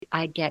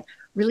I'd get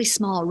really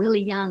small,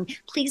 really young.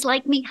 Please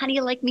like me. How do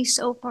you like me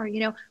so far?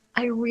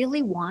 I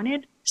really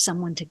wanted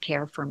someone to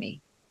care for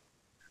me.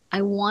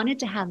 I wanted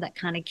to have that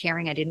kind of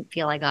caring I didn't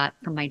feel I got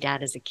from my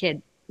dad as a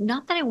kid.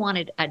 Not that I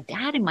wanted a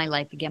dad in my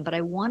life again, but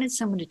I wanted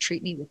someone to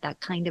treat me with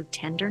that kind of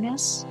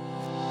tenderness.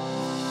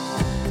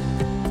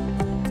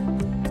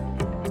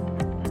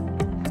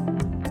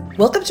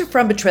 Welcome to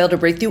From Betrayal to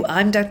Breakthrough.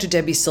 I'm Dr.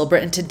 Debbie Silber,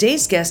 and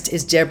today's guest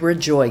is Debra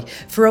Joy.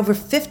 For over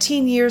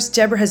 15 years,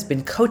 Debra has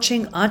been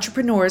coaching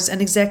entrepreneurs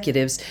and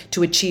executives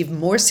to achieve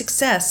more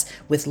success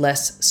with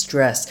less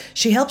stress.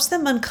 She helps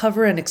them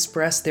uncover and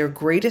express their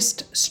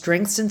greatest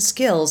strengths and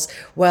skills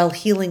while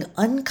healing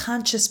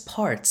unconscious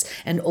parts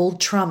and old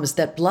traumas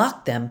that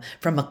block them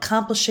from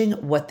accomplishing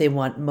what they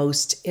want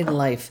most in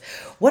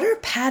life. What are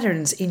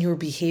patterns in your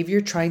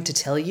behavior trying to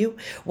tell you?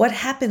 What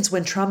happens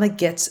when trauma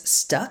gets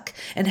stuck?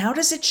 And how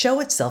does it show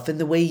itself in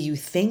the way you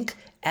think,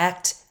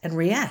 act, and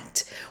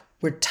react?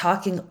 We're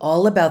talking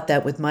all about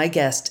that with my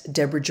guest,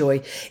 Debra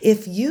Joy.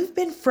 If you've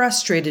been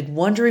frustrated,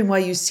 wondering why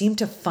you seem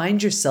to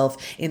find yourself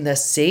in the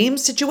same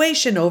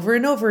situation over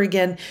and over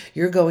again,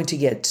 you're going to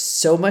get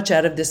so much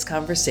out of this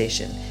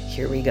conversation.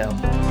 Here we go.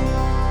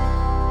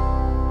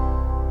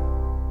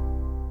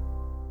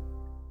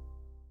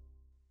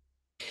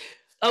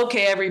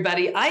 Okay,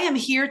 everybody, I am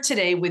here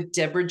today with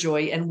Debra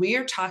Joy, and we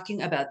are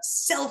talking about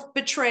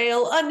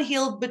self-betrayal,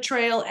 unhealed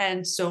betrayal,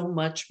 and so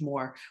much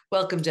more.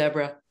 Welcome,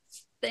 Debra.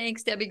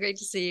 Thanks, Debbie. Great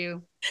to see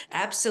you.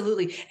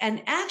 Absolutely.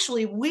 And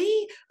actually,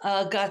 we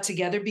got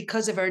together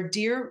because of our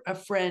dear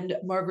friend,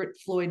 Margaret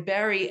Floyd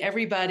Barry.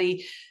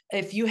 Everybody,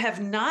 if you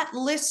have not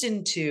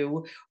listened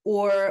to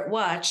or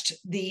watched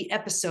the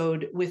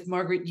episode with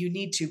Margaret, you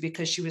need to,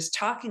 because she was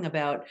talking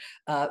about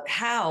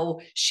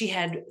how she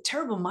had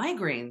terrible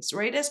migraines,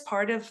 right? As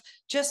part of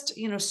just,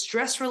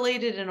 stress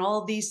related and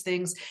all these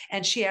things.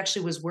 And she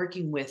actually was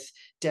working with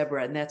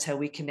Debra, and that's how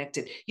we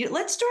connected.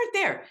 Let's start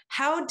there.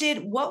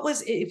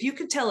 If you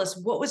could tell us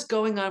what was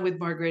going on with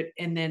Margaret,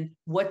 and then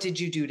what did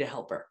you do to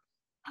help her?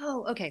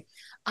 Oh, okay.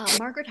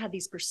 Margaret had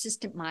these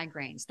persistent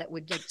migraines that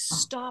would like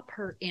stop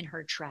her in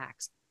her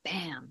tracks.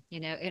 Bam,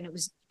 and it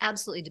was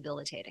absolutely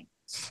debilitating.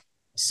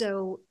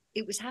 So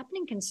it was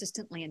happening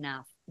consistently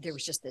enough. There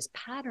was just this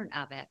pattern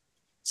of it.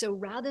 So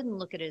rather than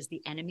look at it as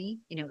the enemy,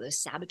 the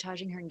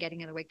sabotaging her and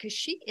getting in the way, because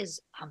she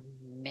is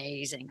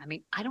amazing. I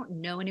mean, I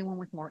don't know anyone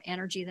with more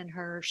energy than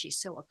her. She's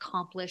so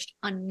accomplished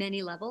on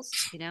many levels.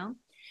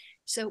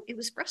 So it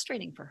was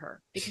frustrating for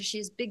her because she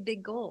has big,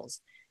 big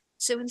goals.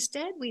 So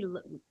instead,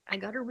 I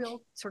got her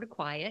real sort of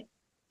quiet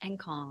and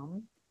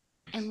calm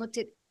and looked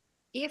at,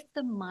 if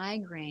the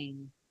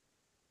migraine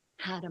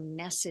had a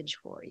message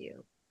for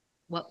you,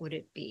 what would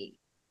it be?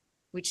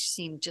 Which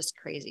seemed just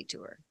crazy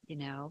to her.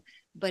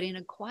 But in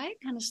a quiet,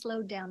 kind of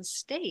slowed down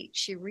state,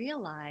 she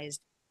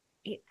realized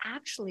it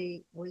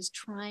actually was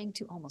trying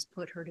to almost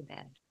put her to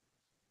bed,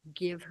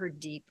 give her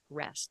deep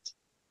rest.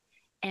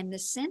 And the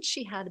sense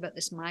she had about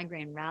this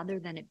migraine, rather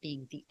than it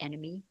being the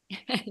enemy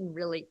and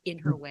really in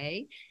her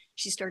way,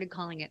 she started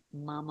calling it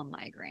mama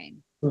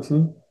migraine.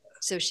 Mm-hmm.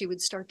 So she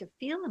would start to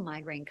feel a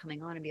migraine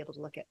coming on and be able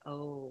to look at,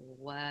 oh,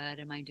 what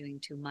am I doing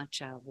too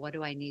much of? What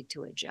do I need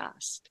to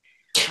adjust?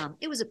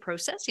 It was a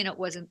process, it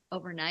wasn't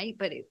overnight,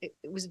 but it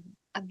was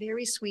a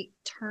very sweet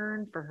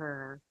turn for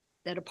her,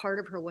 that a part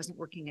of her wasn't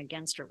working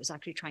against her. It was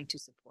actually trying to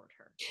support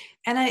her.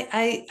 And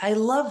I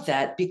love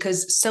that,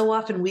 because so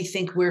often we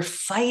think we're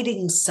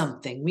fighting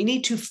something. We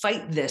need to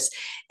fight this.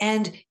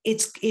 And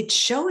it's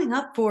showing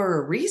up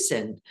for a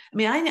reason. I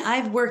mean,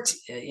 I've worked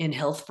in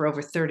health for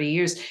over 30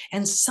 years,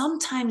 and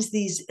sometimes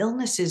these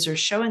illnesses are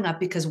showing up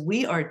because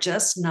we are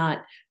just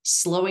not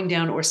slowing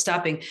down or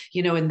stopping.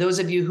 And those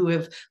of you who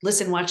have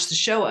listened, watched the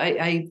show,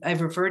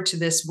 I've referred to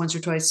this once or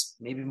twice,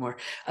 maybe more,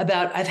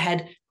 about I've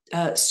had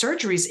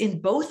surgeries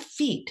in both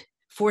feet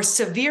for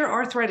severe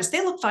arthritis.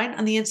 They look fine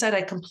on the inside.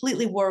 I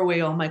completely wore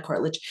away all my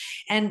cartilage.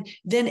 And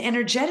then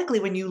energetically,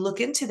 when you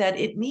look into that,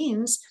 it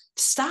means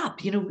stop,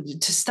 to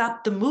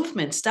stop the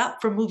movement,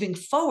 stop from moving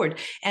forward.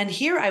 And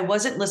here I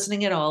wasn't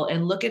listening at all.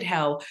 And look at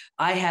how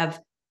I have,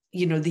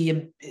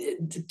 the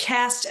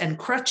cast and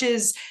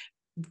crutches,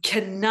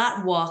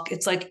 cannot walk.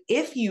 It's like,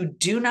 if you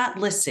do not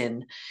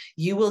listen,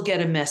 you will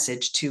get a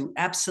message to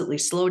absolutely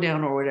slow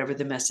down, or whatever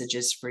the message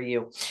is for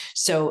you.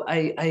 So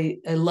I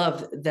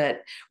love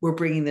that we're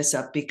bringing this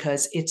up,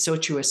 because it's so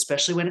true,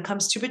 especially when it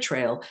comes to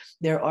betrayal.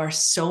 There are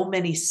so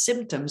many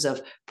symptoms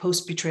of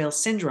post-betrayal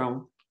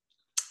syndrome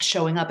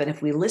showing up. And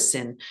if we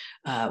listen,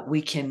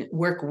 we can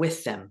work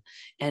with them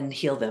and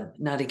heal them,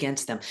 not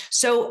against them.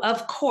 So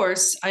of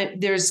course,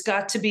 there's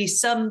got to be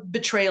some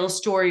betrayal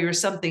story or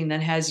something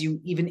that has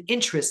you even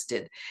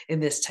interested in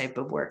this type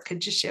of work.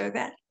 Could you share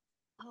that?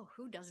 Oh,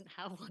 who doesn't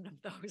have one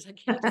of those? I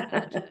can't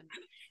imagine.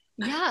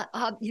 Yeah,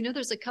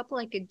 there's a couple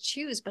I could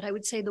choose, but I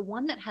would say the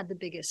one that had the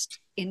biggest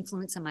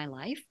influence in my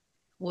life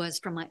was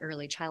from my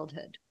early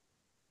childhood.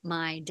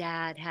 My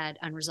dad had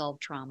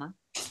unresolved trauma,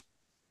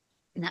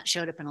 and that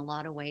showed up in a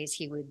lot of ways.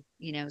 He would,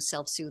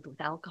 self-soothe with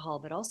alcohol,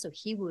 but also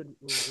he would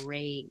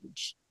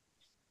rage.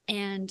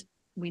 And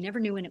we never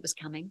knew when it was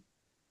coming,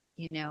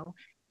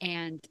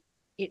 and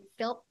it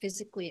felt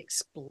physically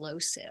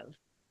explosive.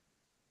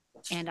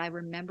 And I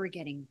remember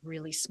getting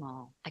really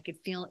small. I could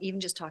feel,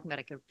 even just talking about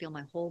it, I could feel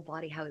my whole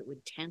body, how it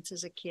would tense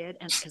as a kid.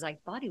 And because I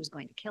thought he was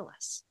going to kill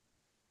us.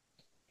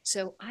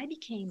 So I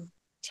became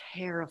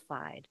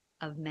terrified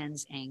of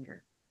men's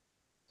anger.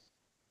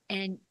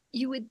 And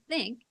you would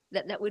think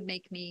that that would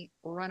make me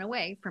run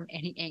away from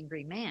any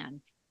angry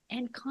man.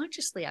 And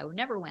consciously, I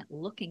never went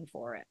looking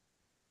for it.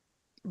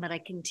 But I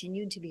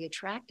continued to be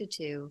attracted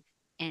to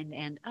and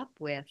end up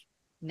with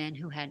men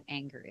who had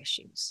anger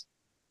issues.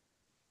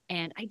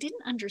 And I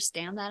didn't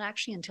understand that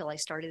actually until I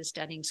started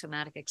studying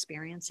somatic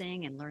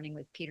experiencing and learning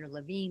with Peter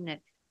Levine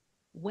that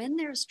when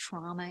there's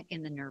trauma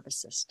in the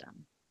nervous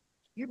system,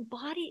 your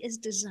body is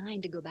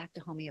designed to go back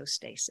to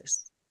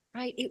homeostasis,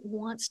 right? It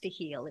wants to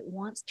heal, it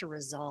wants to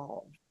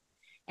resolve.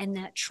 And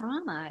that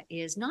trauma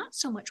is not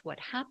so much what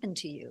happened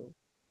to you,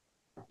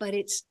 but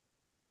it's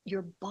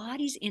your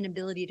body's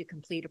inability to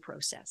complete a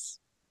process.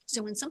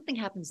 So when something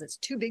happens that's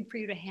too big for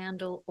you to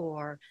handle,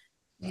 or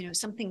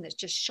something that's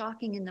just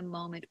shocking in the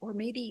moment, or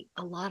maybe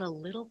a lot of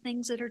little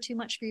things that are too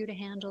much for you to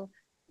handle,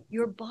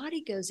 your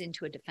body goes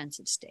into a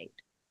defensive state.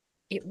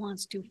 It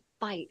wants to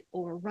fight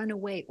or run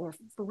away or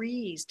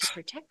freeze to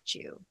protect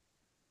you.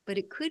 But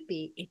it could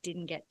be it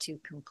didn't get to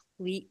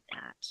complete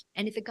that.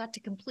 And if it got to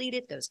complete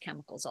it, those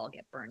chemicals all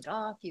get burned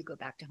off. You go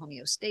back to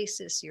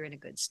homeostasis. You're in a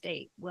good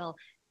state. Well,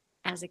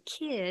 as a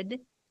kid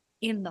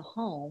in the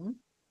home,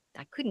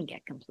 I couldn't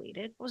get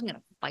completed. I wasn't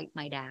going to fight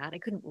my dad. I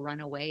couldn't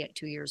run away at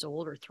 2 years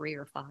old or 3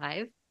 or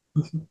 5.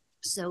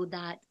 So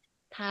that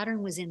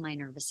pattern was in my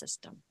nervous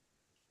system,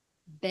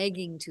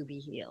 begging to be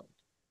healed.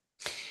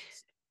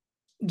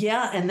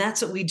 Yeah, and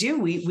that's what we do.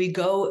 We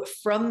go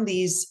from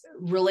these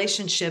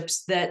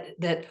relationships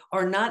that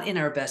are not in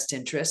our best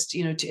interest.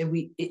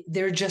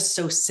 They're just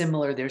so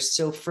similar. They're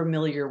so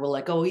familiar. We're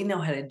like, oh, we know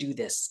how to do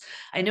this.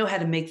 I know how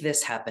to make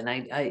this happen.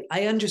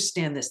 I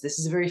understand this. This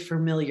is a very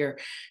familiar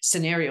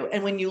scenario.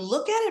 And when you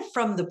look at it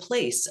from the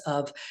place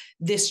of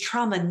this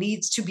trauma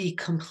needs to be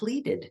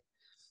completed,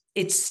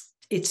 it's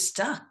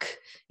stuck.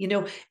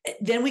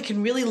 Then we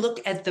can really look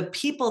at the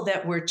people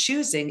that we're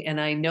choosing. And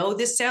I know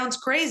this sounds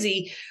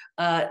crazy.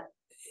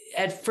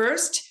 At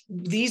first,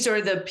 these are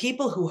the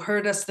people who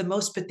hurt us the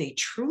most, but they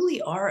truly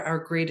are our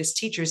greatest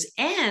teachers.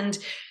 And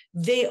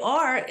they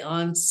are,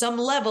 on some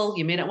level,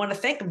 you may not want to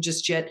thank them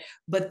just yet,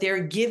 but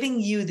they're giving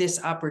you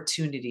this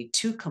opportunity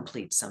to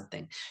complete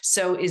something.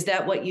 So is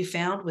that what you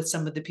found with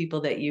some of the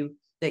people that you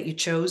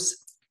chose?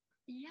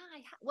 Yeah,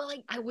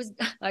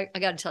 I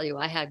got to tell you,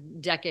 I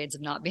had decades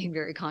of not being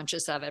very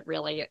conscious of it.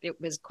 Really, it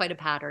was quite a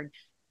pattern.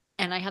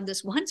 And I had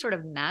this one sort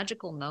of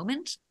magical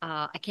moment.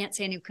 I can't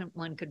say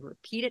anyone could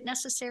repeat it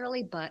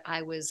necessarily, but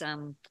I was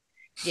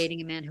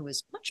dating a man who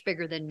was much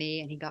bigger than me,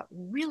 and he got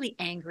really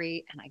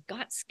angry, and I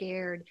got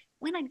scared.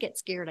 When I'd get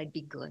scared, I'd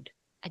be good.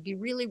 I'd be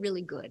really,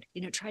 really good,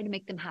 try to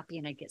make them happy,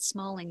 and I'd get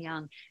small and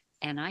young.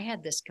 And I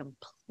had this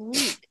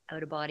complete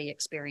out of body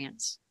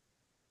experience.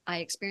 I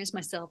experienced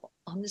myself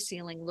on the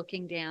ceiling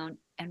looking down,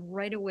 and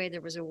right away there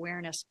was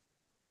awareness.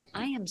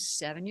 I am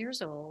 7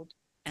 years old,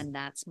 and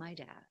that's my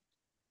dad.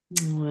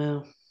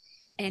 Wow.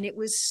 And it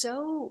was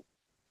so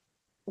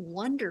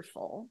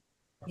wonderful.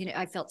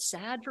 I felt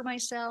sad for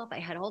myself. I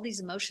had all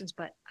these emotions,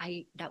 but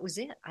that was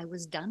it. I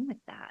was done with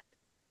that.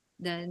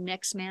 The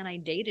next man I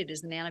dated is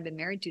the man I've been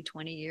married to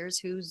 20 years,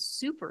 who's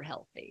super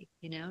healthy,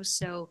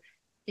 so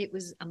it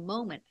was a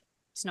moment.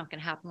 It's not going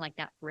to happen like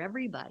that for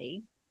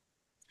everybody.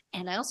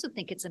 And I also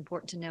think it's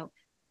important to note,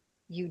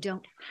 you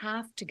don't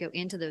have to go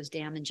into those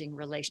damaging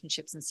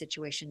relationships and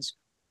situations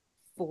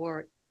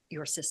for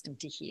your system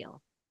to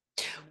heal.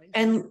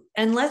 And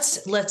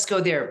let's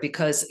go there,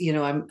 because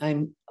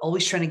I'm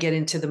always trying to get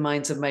into the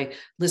minds of my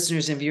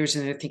listeners and viewers,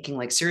 and they're thinking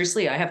like,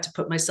 seriously, I have to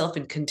put myself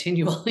in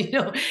continual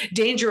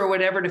danger or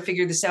whatever to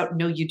figure this out.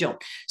 No, you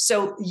don't.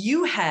 So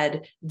you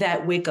had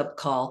that wake up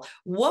call.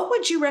 What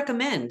would you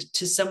recommend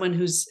to someone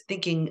who's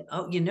thinking,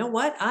 oh, you know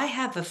what, I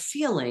have a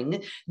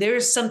feeling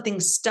there's something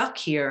stuck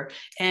here,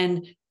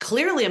 and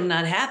clearly I'm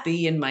not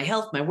happy in my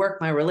health, my work,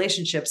 my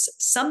relationships,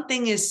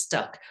 something is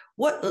stuck.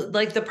 What,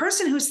 like the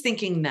person who's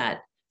thinking that,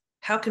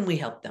 how can we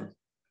help them?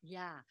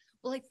 Yeah.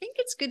 Well, I think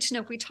it's good to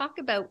know, if we talk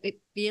about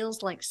it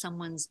feels like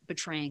someone's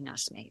betraying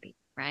us, maybe,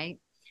 right?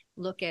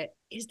 Look at,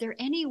 is there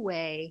any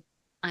way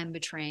I'm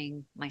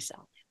betraying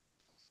myself?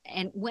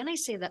 And when I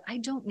say that, I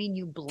don't mean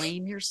you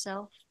blame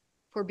yourself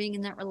for being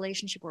in that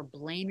relationship or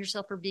blame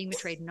yourself for being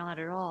betrayed. Not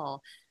at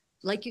all.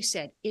 Like you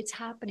said, it's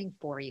happening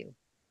for you,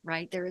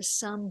 right? There is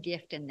some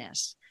gift in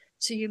this.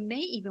 So you may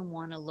even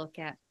want to look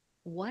at,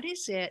 what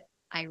is it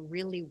I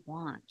really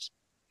want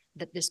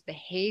that this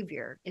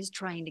behavior is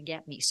trying to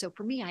get me? So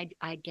for me,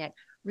 I'd get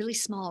really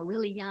small,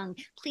 really young.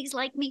 Please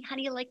like me. How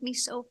do you like me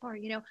so far?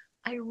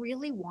 I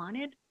really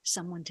wanted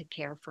someone to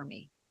care for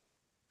me.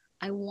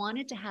 I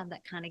wanted to have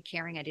that kind of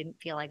caring I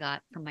didn't feel I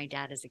got from my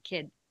dad as a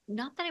kid.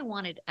 Not that I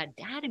wanted a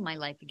dad in my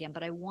life again,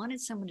 but I wanted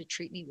someone to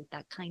treat me with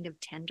that kind of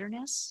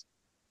tenderness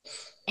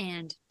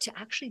and to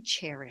actually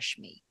cherish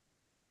me.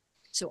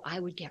 So I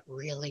would get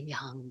really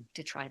young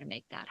to try to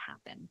make that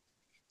happen.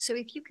 So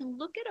if you can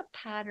look at a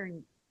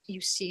pattern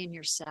you see in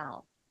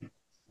yourself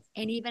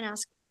and even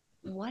ask,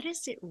 what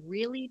is it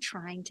really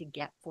trying to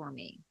get for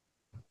me?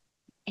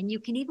 And you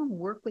can even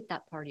work with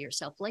that part of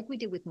yourself, like we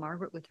did with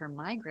Margaret with her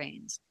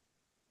migraines.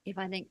 If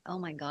I think, oh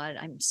my God,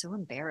 I'm so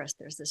embarrassed.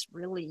 There's this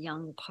really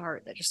young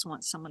part that just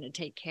wants someone to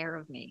take care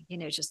of me.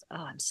 Just, oh,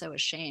 I'm so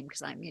ashamed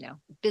because I'm,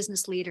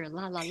 business leader,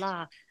 la, la,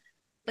 la.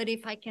 But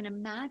if I can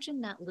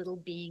imagine that little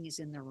being is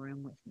in the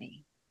room with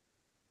me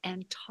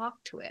and talk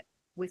to it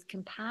with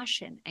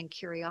compassion and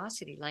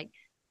curiosity, like,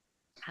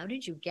 how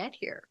did you get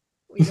here?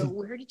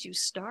 Where did you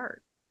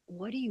start?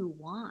 What do you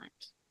want?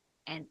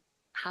 And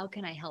how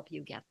can I help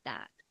you get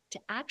that? To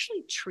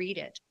actually treat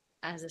it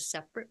as a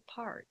separate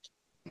part,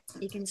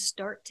 it can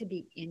start to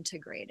be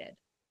integrated.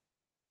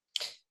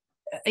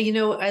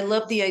 I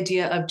love the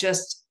idea of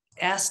just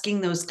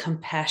asking those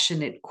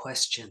compassionate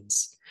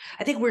questions.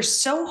 I think we're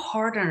so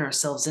hard on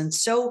ourselves, and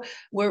so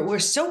we're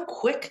so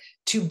quick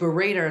to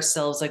berate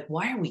ourselves, like,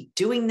 why are we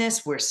doing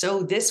this? We're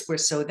so this, we're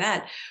so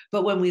that.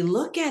 But when we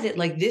look at it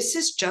like this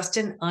is just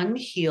an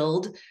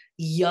unhealed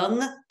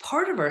young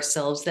part of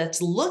ourselves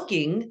that's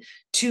looking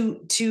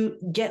to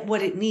get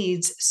what it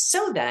needs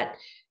so that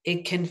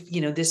it can,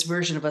 this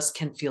version of us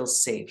can feel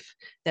safe.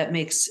 That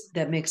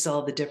makes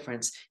all the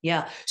difference.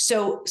 Yeah.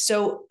 So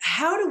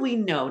how do we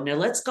know? Now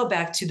let's go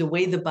back to the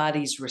way the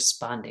body's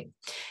responding.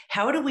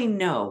 How do we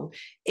know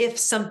if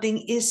something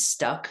is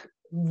stuck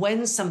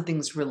when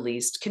something's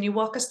released? Can you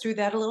walk us through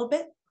that a little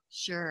bit?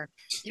 Sure.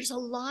 There's a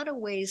lot of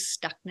ways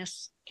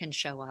stuckness can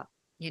show up.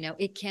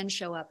 It can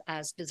show up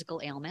as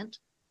physical ailment,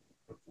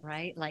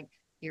 right? Like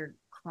you're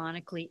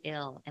chronically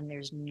ill and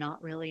there's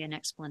not really an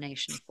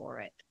explanation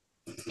for it.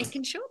 It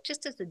can show up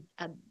just as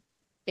a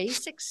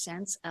basic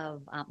sense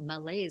of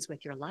malaise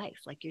with your life.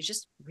 Like you're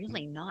just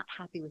really not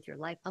happy with your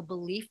life, a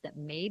belief that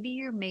maybe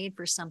you're made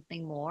for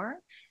something more,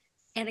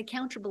 and a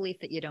counter belief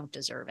that you don't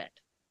deserve it.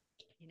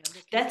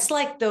 That's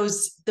like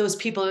those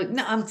people.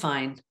 No, I'm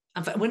fine.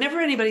 I'm fine. Whenever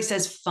anybody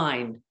says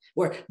fine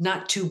or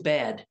not too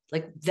bad,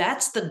 like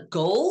that's the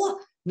goal.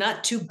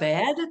 Not too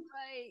bad.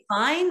 Right.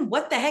 Fine.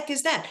 What the heck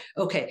is that?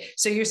 Okay,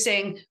 so you're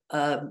saying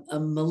a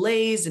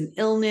malaise, an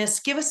illness.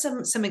 Give us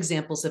some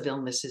examples of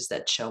illnesses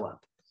that show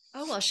up.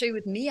 Oh, I'll show you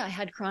with me. I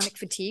had chronic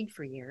fatigue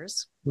for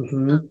years.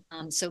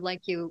 Mm-hmm. So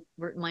like you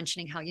were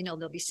mentioning how,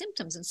 there'll be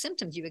symptoms and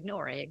symptoms you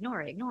ignore. I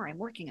ignore. I'm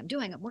working, I'm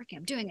doing, I'm working,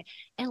 I'm doing it.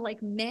 And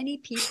like many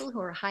people who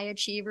are high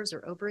achievers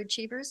or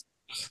overachievers,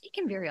 it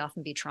can very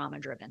often be trauma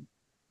driven.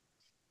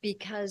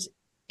 Because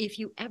if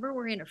you ever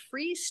were in a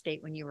freeze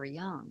state when you were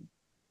young,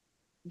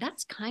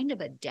 that's kind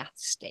of a death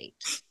state.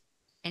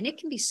 And it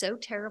can be so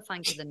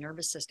terrifying to the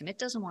nervous system. It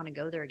doesn't want to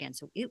go there again.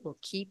 So it will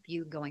keep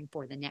you going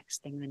for the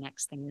next thing, the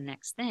next thing, the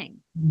next thing.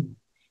 Mm.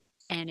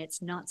 And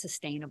it's not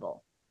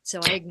sustainable.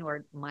 So I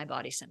ignored my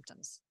body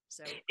symptoms.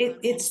 So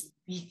it's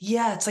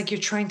like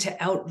you're trying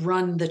to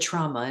outrun the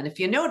trauma. And if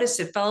you notice,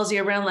 it follows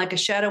you around like a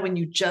shadow and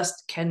you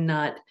just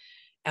cannot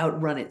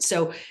outrun it.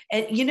 So,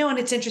 and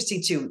it's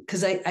interesting too,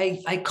 because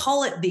I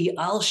call it the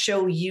I'll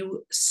show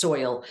you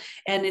soil.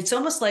 And it's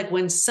almost like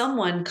when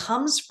someone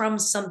comes from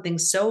something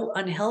so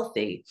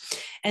unhealthy,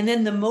 and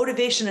then the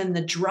motivation and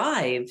the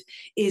drive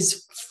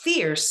is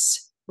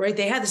fierce, right?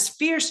 They have this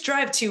fierce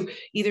drive to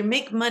either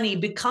make money,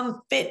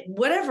 become fit,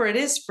 whatever it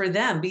is for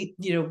them,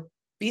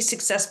 be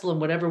successful in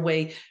whatever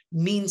way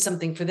means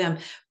something for them.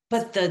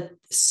 But the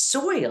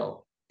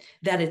soil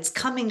that it's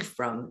coming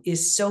from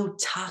is so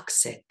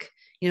toxic.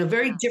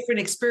 Very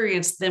different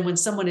experience than when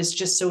someone is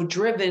just so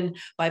driven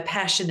by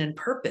passion and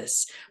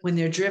purpose. When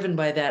they're driven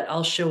by that,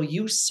 I'll show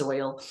you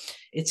soil.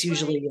 It's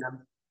usually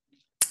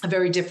a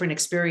very different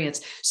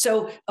experience.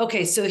 So,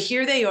 okay, so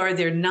here they are.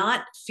 They're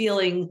not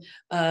feeling.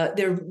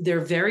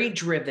 They're very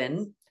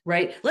driven,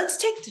 right? Let's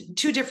take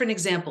two different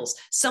examples.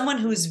 Someone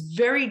who's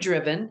very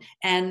driven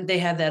and they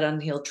have that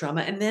unhealed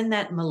trauma, and then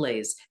that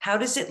malaise. How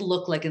does it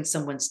look like in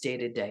someone's day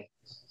to day?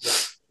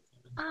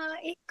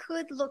 It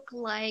could look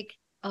like,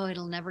 oh,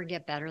 it'll never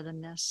get better than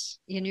this.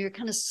 You're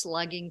kind of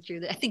slugging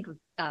through I think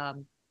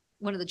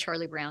one of the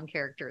Charlie Brown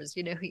characters,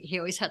 he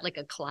always had like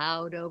a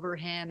cloud over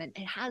him, and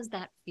it has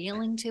that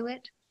feeling to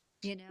it.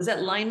 Is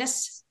that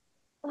Linus?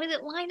 Was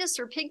it Linus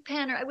or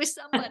Pigpen? Or I was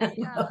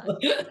somebody.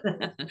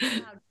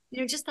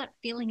 Yeah. Just that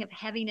feeling of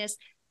heaviness.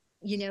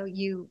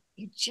 You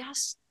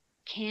just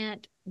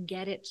can't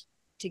get it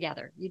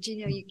together.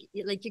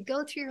 You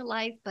go through your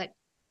life, but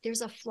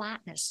there's a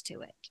flatness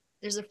to it.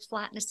 There's a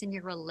flatness in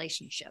your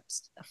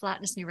relationships, a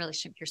flatness in your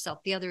relationship with yourself.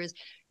 The other is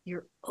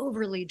you're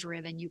overly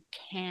driven. You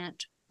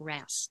can't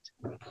rest.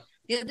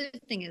 The other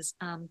thing is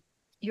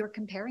you're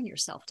comparing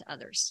yourself to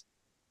others,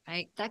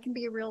 right? That can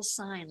be a real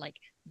sign, like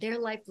their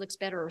life looks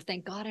better, or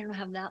thank God I don't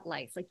have that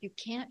life. Like you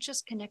can't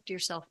just connect to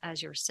yourself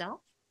as yourself.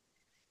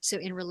 So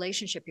in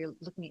relationship, you're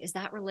looking, is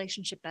that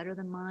relationship better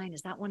than mine?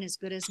 Is that one as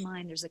good as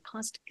mine? There's a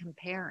constant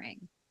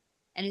comparing.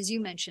 And as you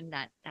mentioned,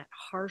 that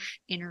harsh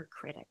inner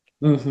critic.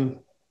 Mm-hmm.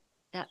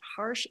 That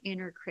harsh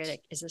inner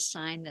critic is a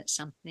sign that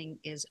something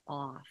is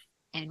off.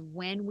 And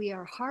when we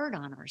are hard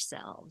on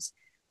ourselves,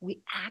 we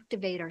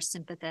activate our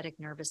sympathetic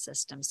nervous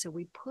system. So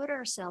we put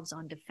ourselves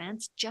on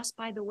defense just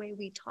by the way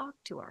we talk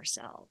to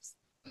ourselves.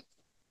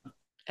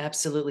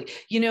 Absolutely.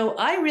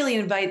 I really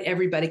invite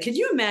everybody. Can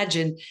you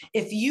imagine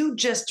if you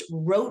just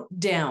wrote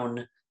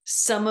down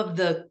some of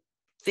the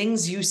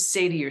things you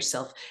say to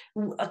yourself?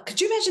 Could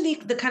you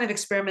imagine the kind of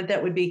experiment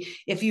that would be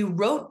if you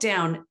wrote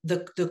down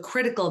the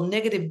critical,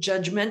 negative,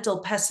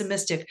 judgmental,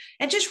 pessimistic,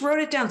 and just wrote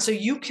it down so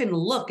you can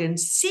look and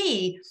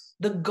see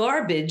the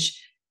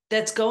garbage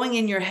that's going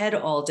in your head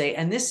all day?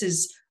 And this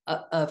is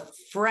a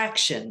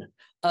fraction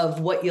of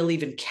what you'll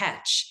even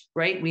catch,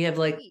 right? We have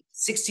like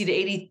 60 to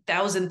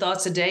 80,000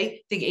 thoughts a day.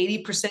 I think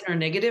 80% are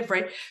negative,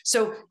 right?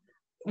 So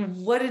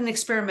what an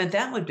experiment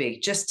that would be,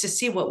 just to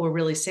see what we're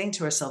really saying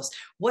to ourselves.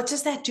 What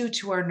does that do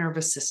to our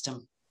nervous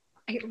system?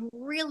 It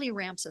really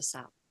ramps us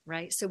up,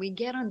 right? So we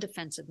get on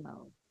defensive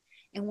mode.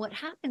 And what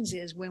happens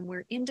is when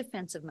we're in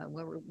defensive mode,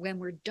 when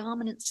we're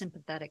dominant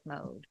sympathetic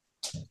mode,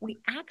 we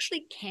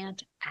actually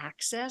can't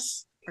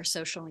access our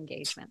social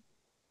engagement.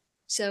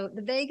 So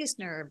the vagus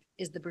nerve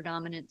is the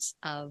predominance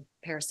of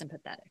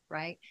parasympathetic,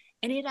 right?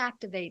 And it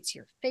activates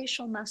your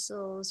facial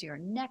muscles, your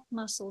neck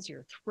muscles,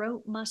 your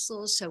throat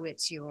muscles. So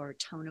it's your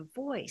tone of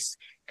voice,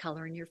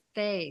 color in your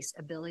face,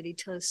 ability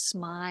to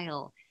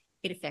smile.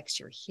 It affects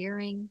your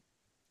hearing,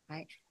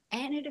 right?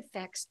 And it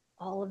affects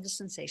all of the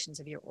sensations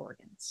of your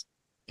organs.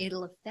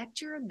 It'll affect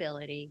your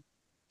ability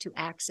to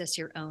access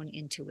your own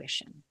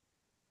intuition.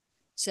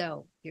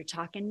 So you're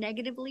talking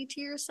negatively to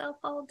yourself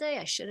all day.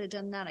 I should have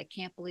done that. I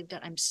can't believe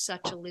that. I'm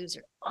such a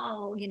loser.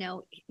 Oh,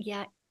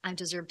 yeah, I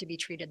deserve to be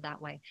treated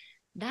that way.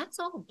 That's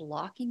all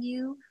blocking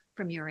you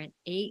from your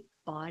innate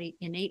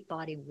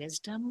body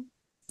wisdom,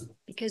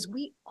 because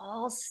we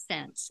all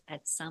sense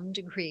at some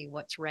degree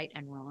what's right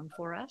and wrong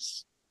for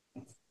us.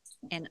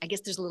 And I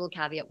guess there's a little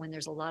caveat: when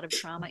there's a lot of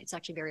trauma, it's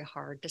actually very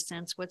hard to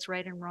sense what's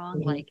right and wrong.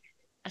 Mm-hmm. Like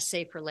a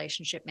safe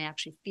relationship may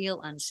actually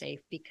feel unsafe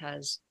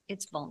because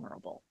it's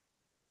vulnerable.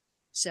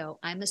 So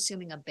I'm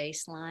assuming a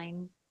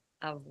baseline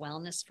of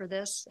wellness for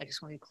this. I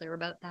just want to be clear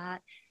about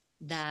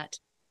that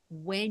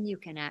when you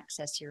can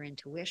access your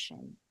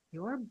intuition,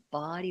 your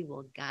body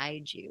will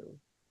guide you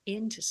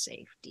into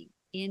safety,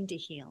 into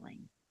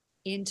healing,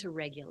 into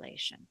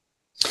regulation.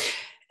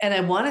 And I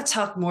want to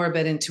talk more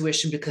about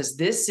intuition, because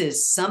this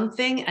is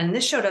something, and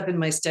this showed up in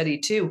my study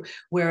too,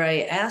 where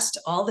I asked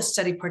all the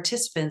study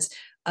participants,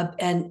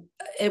 and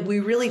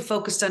we really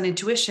focused on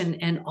intuition,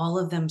 and all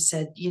of them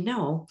said,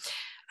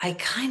 I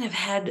kind of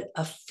had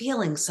a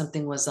feeling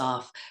something was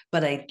off,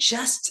 but I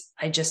just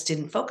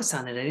didn't focus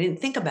on it. I didn't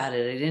think about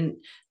it. I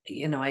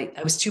didn't,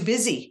 I was too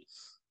busy.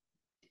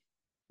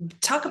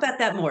 Talk about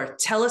that more.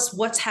 Tell us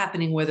what's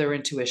happening with our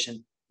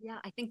intuition. Yeah,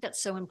 I think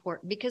that's so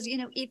important, because,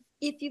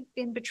 if you've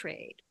been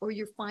betrayed or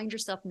you find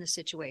yourself in this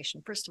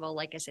situation, first of all,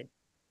 like I said,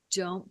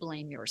 don't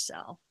blame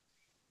yourself,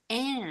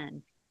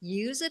 and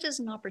use it as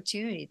an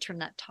opportunity to turn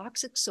that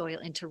toxic soil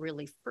into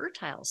really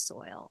fertile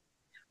soil,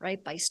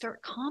 right? By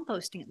start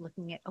composting it,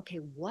 looking at, okay,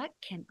 what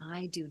can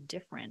I do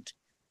different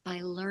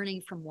by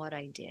learning from what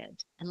I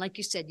did? And like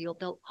you said,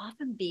 there'll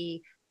often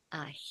be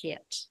a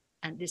hit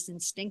and this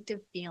instinctive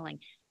feeling,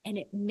 and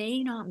it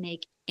may not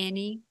make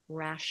any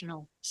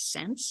rational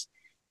sense,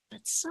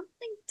 but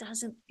something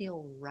doesn't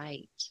feel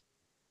right.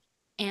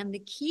 And the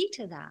key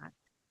to that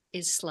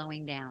is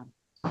slowing down.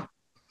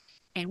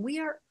 And we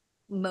are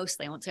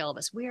mostly, I won't say all of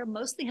us, we are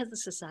mostly as a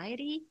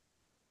society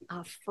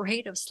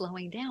afraid of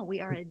slowing down.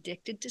 We are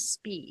addicted to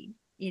speed.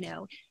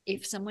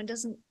 If someone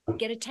doesn't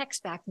get a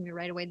text back from you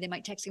right away, they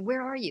might text you,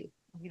 "Where are you?"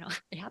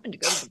 I happened to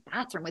go to the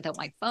bathroom without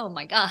my phone.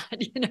 My God,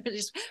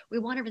 we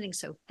want everything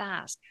so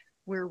fast.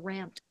 We're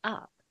ramped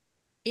up.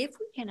 If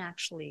we can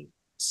actually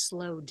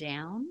slow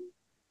down,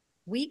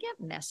 we get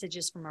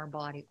messages from our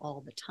body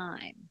all the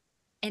time.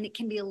 And it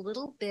can be a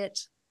little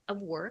bit of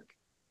work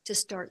to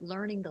start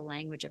learning the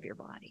language of your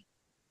body.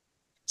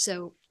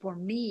 So for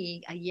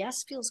me, a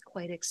yes feels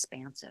quite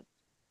expansive.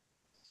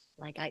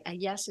 Like a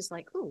yes is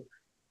like, ooh,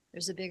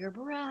 there's a bigger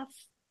breath.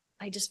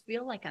 I just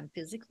feel like I'm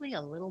physically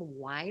a little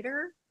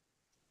wider.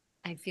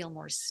 I feel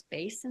more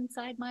space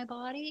inside my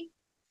body.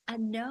 A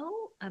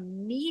no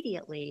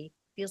immediately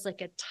feels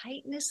like a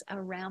tightness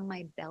around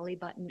my belly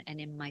button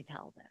and in my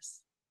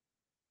pelvis.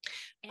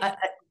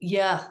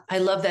 Yeah, I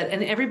love that.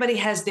 And everybody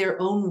has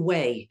their own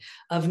way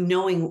of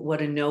knowing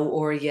what a no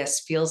or a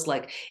yes feels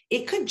like.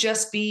 It could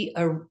just be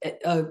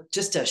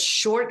just a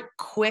short,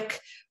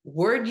 quick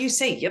word you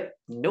say, yep,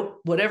 nope,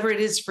 whatever it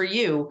is for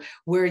you,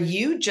 where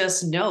you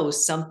just know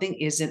something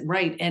isn't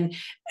right. And,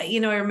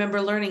 I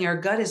remember learning our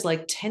gut is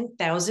like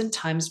 10,000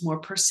 times more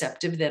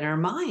perceptive than our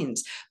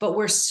minds, but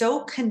we're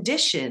so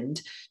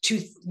conditioned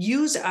to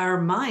use our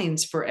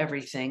minds for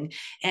everything.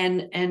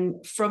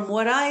 And from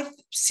what I've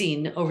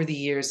seen over the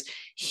years,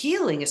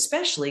 healing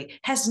especially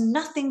has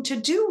nothing to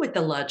do with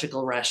the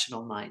logical,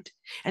 rational mind.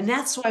 And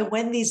that's why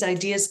when these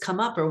ideas come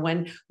up, or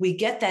when we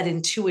get that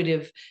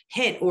intuitive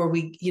hit, or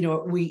we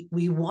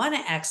want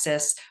to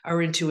access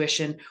our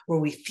intuition, or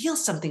we feel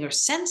something or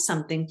sense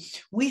something,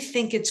 we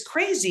think it's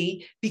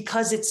crazy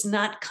because it's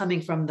not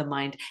coming from the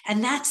mind.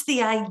 And that's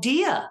the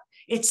idea.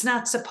 It's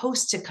not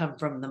supposed to come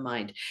from the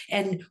mind.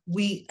 And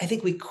I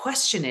think we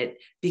question it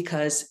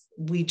because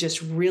we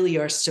just really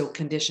are so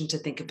conditioned to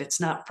think if it's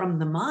not from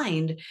the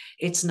mind,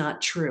 it's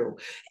not true.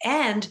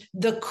 And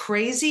the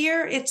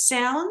crazier it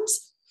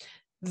sounds,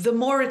 the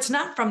more it's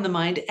not from the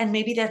mind. And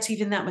maybe that's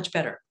even that much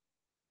better.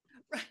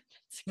 Right.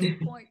 That's a good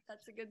point.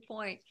 That's a good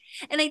point.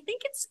 And I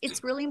think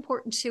it's really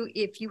important too,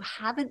 if you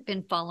haven't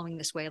been following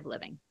this way of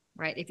living,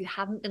 right? If you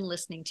haven't been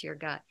listening to your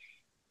gut,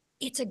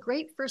 it's a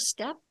great first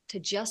step to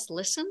just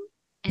listen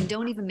and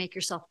don't even make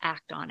yourself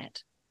act on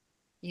it.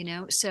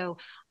 So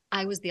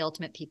I was the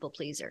ultimate people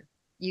pleaser.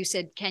 You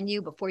said, can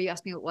you, before you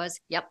asked me what it was?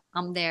 Yep,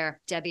 I'm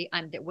there. Debbie,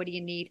 I'm there. What do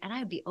you need? And I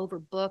would be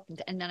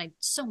overbooked. And then I had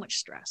so much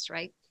stress,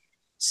 right?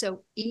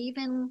 So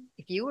even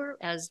if you were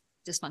as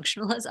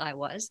dysfunctional as I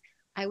was,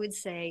 I would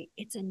say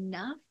it's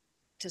enough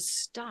to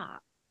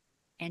stop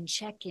and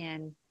check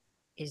in.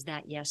 Is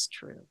that yes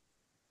true?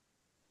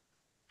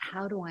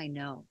 How do I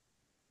know?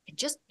 And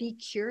just be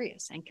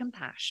curious and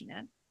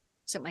compassionate.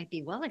 So it might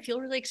be, well, I feel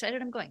really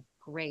excited. I'm going,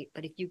 great.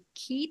 But if you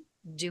keep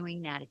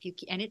doing that,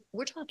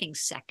 we're talking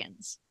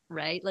seconds,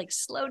 right? Like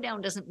slow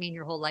down doesn't mean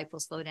your whole life will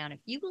slow down. If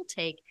you will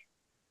take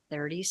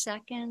 30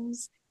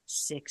 seconds,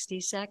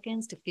 60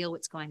 seconds to feel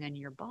what's going on in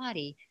your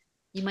body,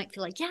 you might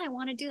feel like, yeah, I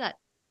want to do that.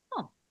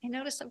 Oh, I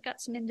notice I've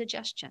got some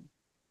indigestion.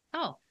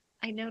 Oh,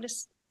 I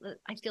notice that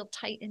I feel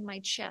tight in my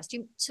chest.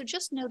 So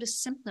just notice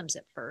symptoms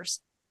at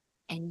first,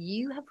 and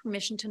you have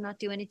permission to not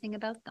do anything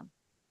about them.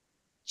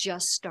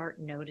 Just start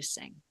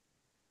noticing,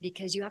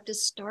 because you have to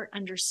start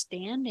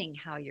understanding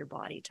how your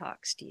body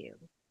talks to you,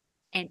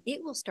 and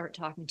it will start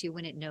talking to you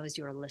when it knows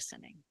you're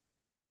listening.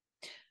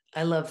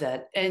 I love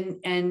that. And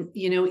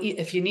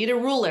if you need a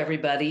rule,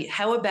 everybody,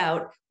 how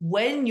about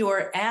when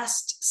you're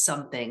asked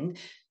something,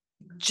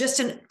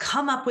 just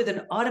come up with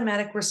an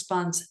automatic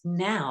response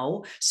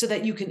now so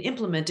that you can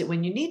implement it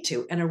when you need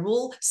to. And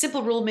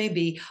simple rule may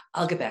be,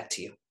 I'll get back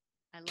to you.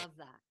 I love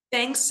that.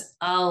 Thanks,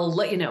 I'll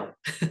let you know.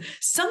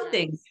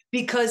 Something, Yes.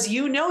 because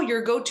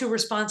your go-to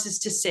response is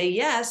to say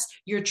yes.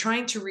 You're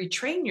trying to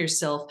retrain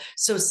yourself.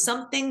 So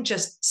something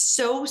just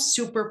so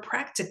super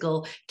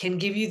practical can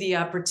give you the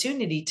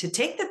opportunity to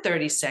take the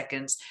 30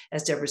 seconds,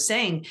 as Debra's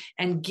saying,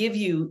 and give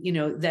you,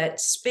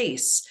 that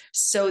space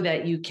so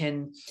that you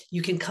can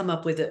come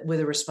up with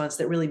a response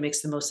that really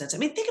makes the most sense. I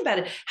mean, think about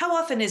it. How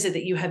often is it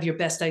that you have your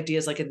best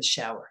ideas like in the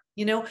shower?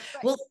 Right.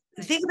 Well,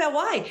 think about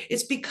why.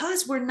 It's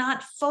because we're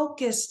not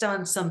focused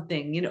on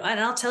something, and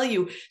I'll tell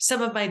you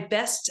some of my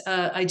best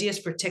ideas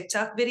for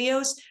TikTok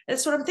videos.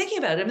 That's what I'm thinking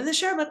about. I'm in the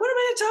shower. I'm like, what am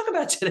I going to talk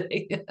about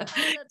today?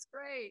 Oh, that's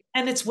great.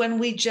 And it's when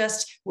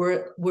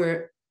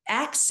we're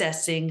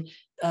accessing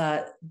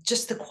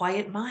just the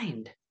quiet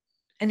mind.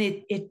 And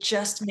it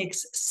just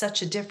makes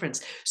such a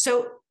difference.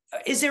 So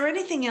is there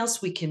anything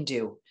else we can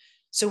do?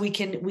 So we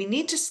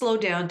need to slow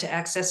down to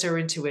access our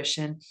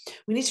intuition.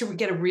 We need to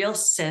get a real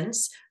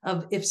sense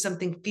of if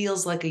something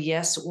feels like a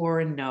yes or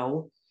a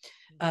no.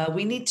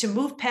 We need to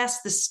move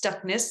past the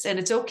stuckness, and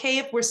it's okay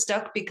if we're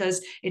stuck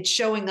because it's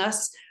showing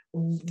us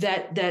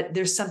that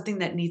there's something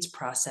that needs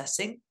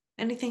processing.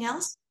 Anything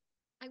else?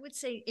 I would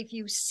say if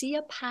you see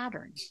a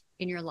pattern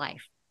in your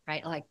life,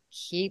 right? Like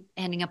keep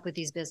ending up with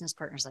these business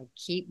partners, like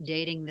keep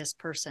dating this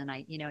person.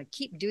 I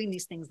keep doing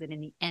these things that in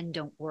the end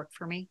don't work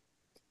for me.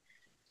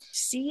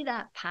 See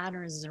that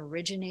pattern is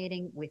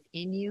originating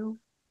within you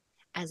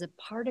as a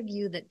part of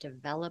you that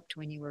developed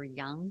when you were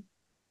young,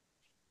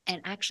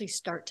 and actually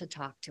start to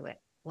talk to it.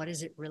 What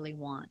does it really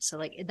want? So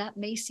like that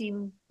may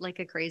seem like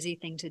a crazy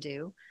thing to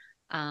do.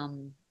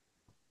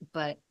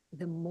 But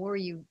the more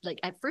you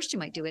at first you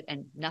might do it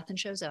and nothing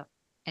shows up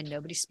and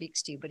nobody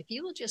speaks to you. But if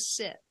you will just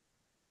sit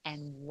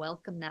and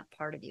welcome that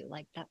part of you,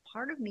 like that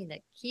part of me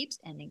that keeps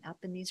ending up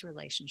in these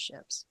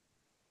relationships,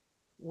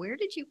 where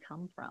did you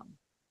come from?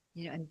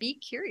 And be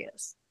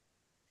curious.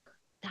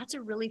 That's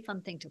a really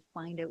fun thing to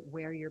find out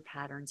where your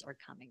patterns are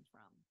coming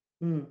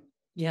from.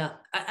 Yeah.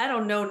 I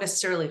don't know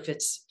necessarily if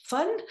it's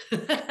fun, but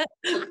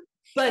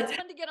it's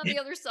fun to get on the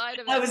other side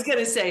of it. I was going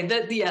to say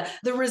that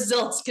the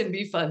results can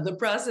be fun. The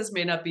process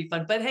may not be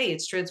fun, but hey,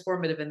 it's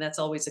transformative, and that's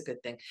always a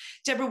good thing.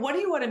 Debra, what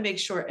do you want to make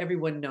sure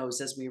everyone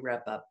knows as we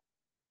wrap up?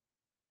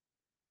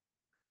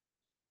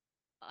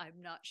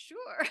 I'm not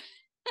sure.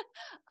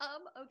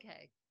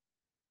 Okay.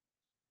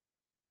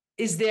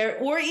 Is there,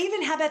 or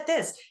even how about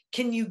this?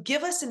 Can you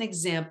give us an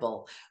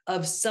example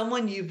of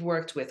someone you've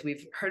worked with?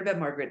 We've heard about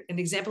Margaret, an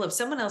example of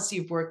someone else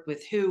you've worked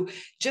with who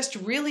just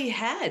really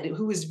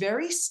who was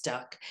very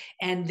stuck,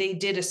 and they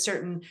did a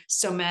certain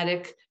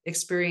somatic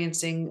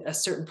experiencing a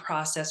certain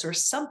process or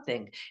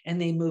something, and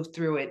they moved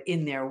through it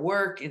in their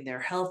work, in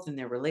their health, in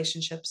their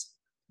relationships.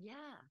 Yeah.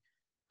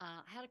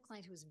 I had a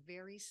client who was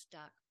very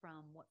stuck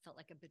from what felt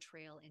like a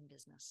betrayal in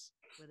business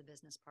with a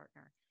business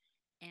partner.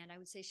 And I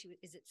would say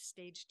is it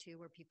stage 2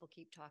 where people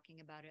keep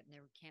talking about it and they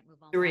can't move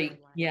on? 3.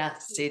 Yeah.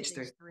 Stage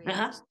 3.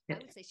 I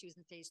would say she was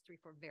in stage 3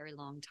 for a very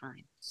long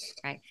time,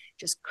 right?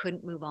 Just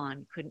couldn't move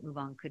on.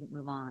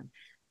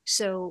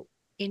 So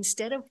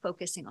instead of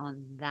focusing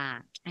on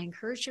that, I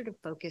encouraged her to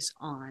focus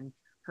on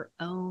her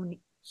own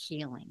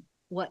healing.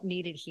 what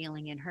needed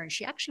healing in her. And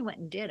she actually went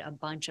and did a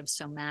bunch of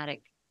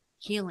somatic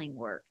healing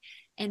work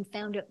and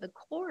found out the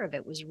core of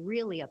it was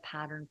really a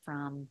pattern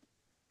from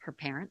her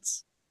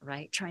parents,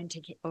 right? Trying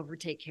to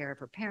overtake care of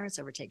her parents,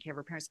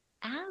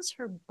 As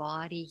her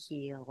body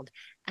healed,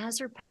 as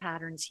her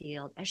patterns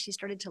healed, as she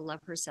started to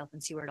love herself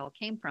and see where it all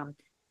came from,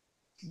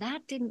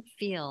 that didn't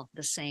feel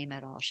the same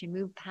at all. She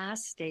moved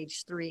past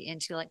stage 3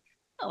 into like,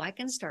 oh, I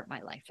can start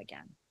my life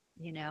again.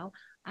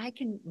 I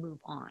can move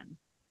on.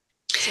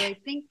 So I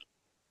think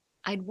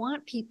I'd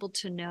want people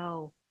to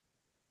know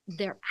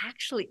there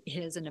actually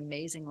is an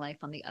amazing life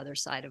on the other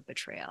side of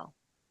betrayal.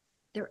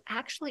 There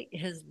actually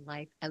is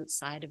life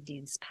outside of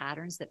these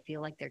patterns that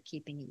feel like they're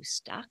keeping you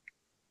stuck.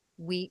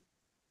 We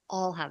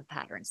all have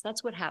patterns.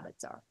 That's what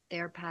habits are.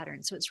 They're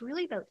patterns. So it's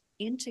really about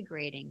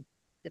integrating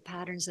the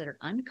patterns that are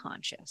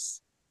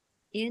unconscious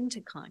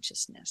into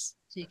consciousness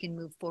so you can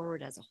move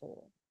forward as a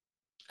whole.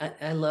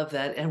 I love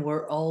that. And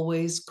we're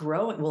always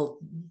growing. Well,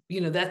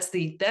 that's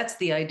the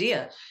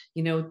idea,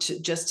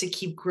 to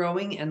keep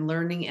growing and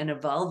learning and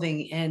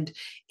evolving. And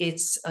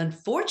it's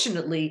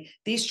unfortunately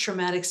these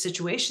traumatic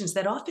situations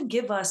that often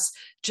give us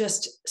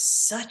just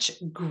such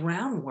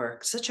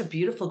groundwork, such a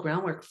beautiful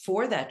groundwork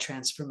for that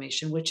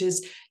transformation,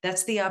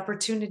 that's the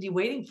opportunity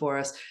waiting for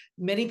us.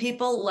 Many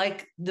people,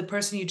 like the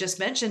person you just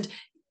mentioned,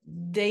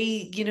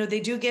 they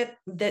do get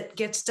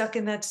stuck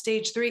in that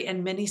stage 3,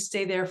 and many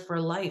stay there for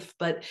life.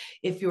 But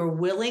if you're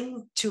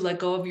willing to let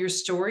go of your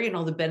story and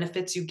all the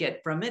benefits you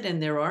get from it,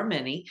 and there are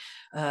many,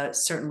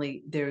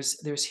 certainly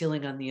there's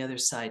healing on the other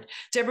side.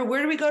 Debra,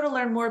 where do we go to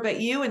learn more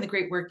about you and the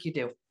great work you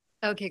do?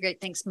 Okay,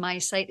 great. Thanks. My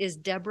site is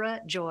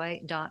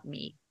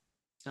debrajoy.me.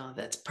 Oh,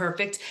 that's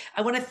perfect.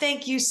 I want to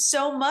thank you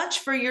so much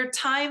for your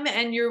time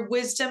and your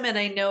wisdom. And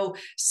I know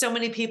so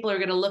many people are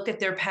going to look at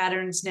their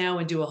patterns now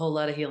and do a whole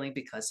lot of healing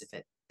because of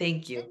it.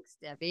 Thank you. Thanks,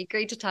 Debbie.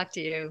 Great to talk to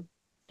you.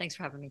 Thanks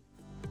for having me.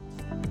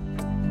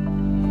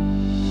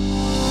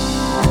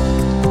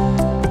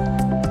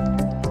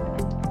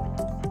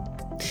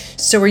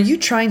 So are you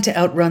trying to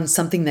outrun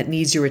something that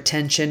needs your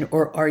attention,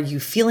 or are you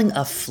feeling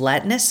a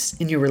flatness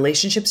in your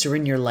relationships or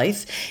in your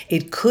life?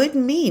 It could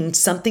mean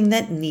something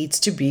that needs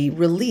to be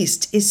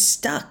released is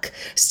stuck.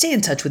 Stay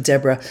in touch with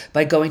Debra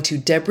by going to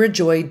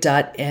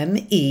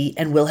debrajoy.me,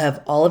 and we'll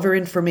have all of her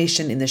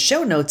information in the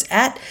show notes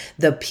at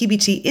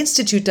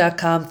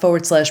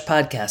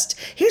thepbtinstitute.com/podcast.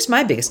 Here's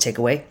my biggest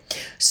takeaway.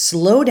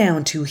 Slow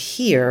down to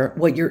hear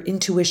what your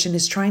intuition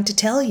is trying to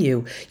tell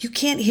you. You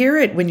can't hear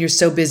it when you're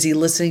so busy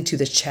listening to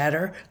the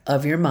chatter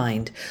of your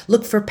mind.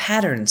 Look for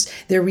patterns.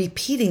 They're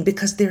repeating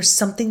because there's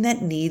something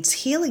that needs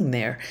healing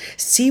there.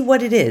 See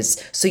what it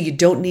is so you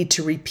don't need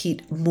to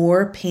repeat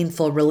more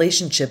painful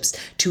relationships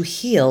to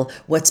heal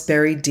what's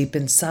buried deep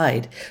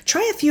inside.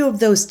 Try a few of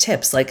those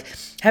tips, like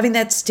having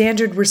that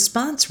standard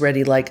response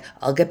ready, like,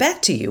 I'll get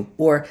back to you,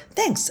 or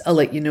thanks, I'll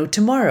let you know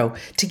tomorrow,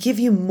 to give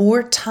you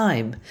more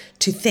time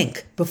to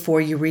think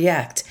before you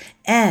react.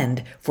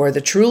 And for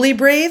the truly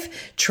brave,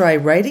 try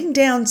writing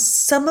down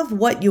some of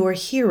what you're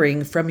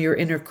hearing from your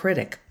inner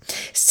critic.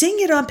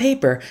 Seeing it on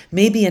paper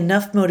may be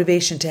enough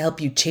motivation to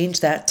help you change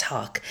that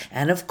talk.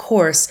 And of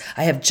course,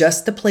 I have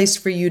just the place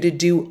for you to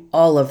do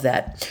all of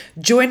that.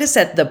 Join us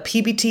at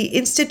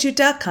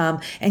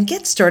thepbtinstitute.com and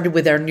get started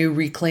with our new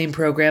Reclaim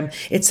program.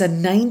 It's a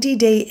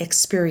 90-day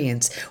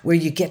experience where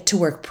you get to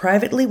work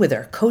privately with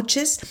our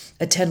coaches,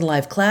 attend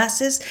live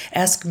classes,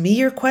 ask me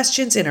your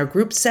questions in our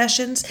group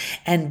sessions,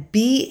 and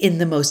be in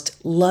the most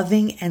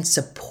loving and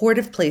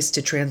supportive place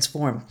to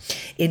transform.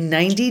 In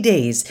 90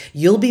 days,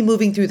 you'll be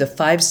moving through the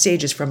 5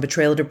 stages from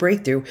betrayal to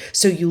breakthrough,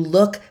 so you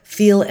look,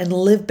 feel, and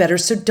live better.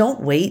 So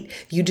don't wait.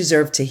 You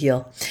deserve to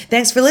heal.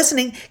 Thanks for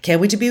listening. Can't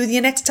wait to be with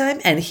you next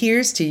time. And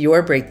here's to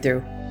your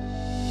breakthrough.